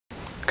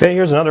Okay,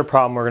 here's another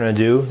problem we're going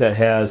to do that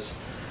has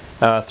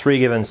three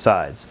given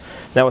sides.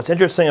 Now what's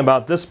interesting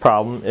about this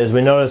problem is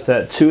we notice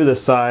that two of the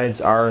sides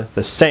are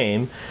the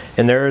same,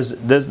 and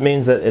this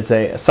means that it's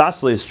a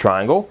isosceles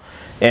triangle,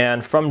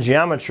 and from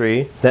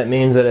geometry that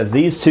means that if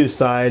these two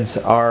sides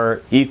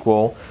are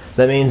equal,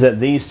 that means that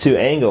these two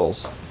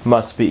angles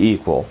must be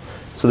equal.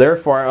 So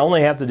therefore I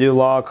only have to do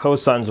log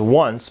cosines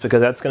once,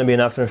 because that's going to be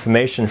enough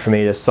information for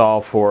me to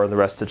solve for the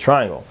rest of the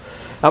triangle.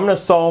 I'm going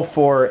to solve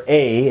for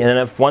A, and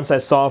then once I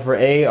solve for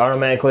A,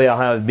 automatically I'll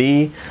have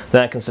B,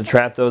 then I can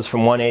subtract those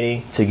from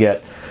 180 to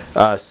get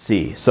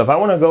C. So if I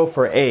want to go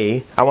for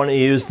A, I want to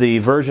use the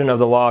version of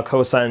the law of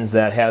cosines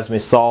that has me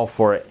solve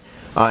for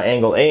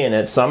angle A in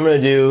it. So I'm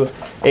going to do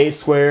A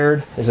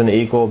squared is going to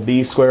equal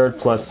B squared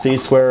plus C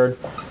squared,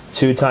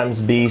 2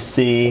 times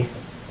BC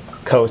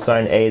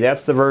cosine A.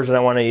 That's the version I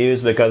want to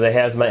use because it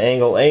has my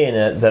angle A in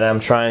it that I'm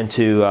trying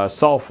to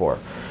solve for.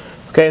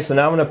 Okay, so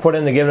now I'm going to put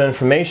in the given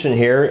information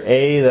here.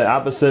 A, the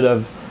opposite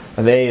of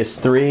A is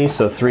 3,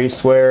 so 3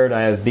 squared.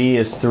 I have B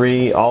is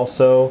 3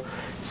 also.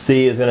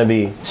 C is going to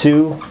be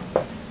 2.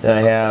 Then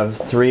I have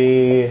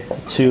 3,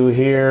 2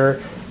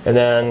 here. And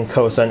then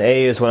cosine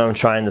A is what I'm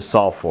trying to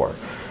solve for.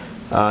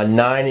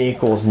 9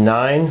 equals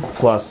 9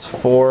 plus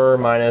 4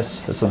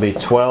 minus, this will be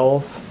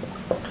 12.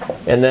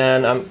 And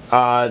then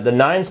the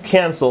 9's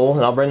cancel,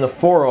 and I'll bring the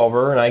 4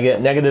 over, and I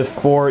get negative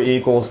 4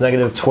 equals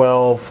negative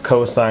 12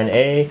 cosine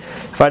A.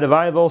 If I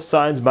divide both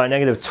sides by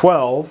negative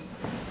 12,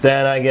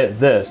 then I get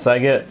this. I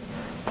get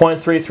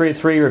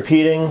 0.333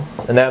 repeating,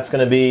 and that's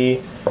going to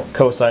be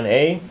cosine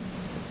A.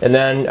 And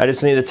then I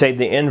just need to take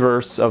the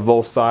inverse of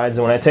both sides,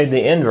 and when I take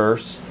the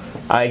inverse,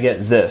 I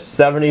get this.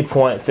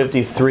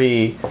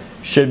 70.53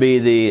 should be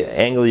the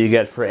angle you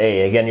get for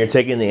A. Again, you're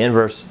taking the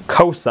inverse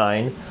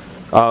cosine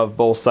of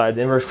both sides.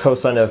 Inverse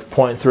cosine of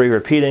 0.3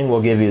 repeating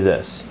will give you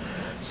this.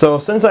 So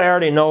since I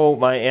already know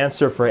my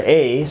answer for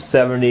A,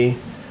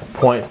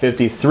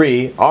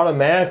 70.53,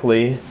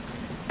 automatically,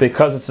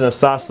 because it's an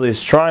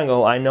isosceles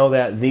triangle, I know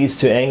that these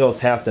two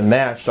angles have to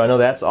match, so I know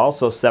that's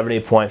also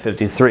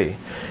 70.53.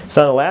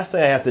 So the last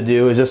thing I have to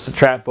do is just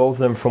subtract both of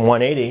them from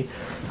 180.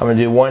 I'm going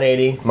to do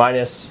 180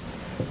 minus,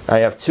 I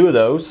have two of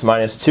those,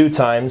 minus 2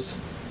 times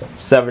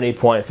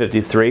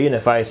 70.53, and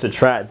if I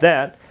subtract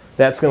that,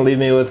 that's going to leave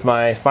me with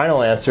my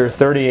final answer,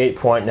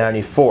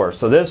 38.94.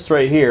 So this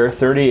right here,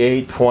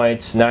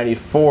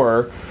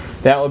 38.94,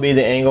 that will be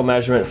the angle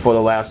measurement for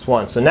the last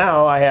one. So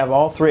now I have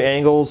all three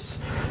angles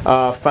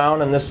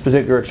found in this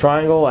particular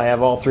triangle. I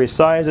have all three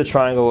sides. The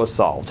triangle is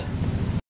solved.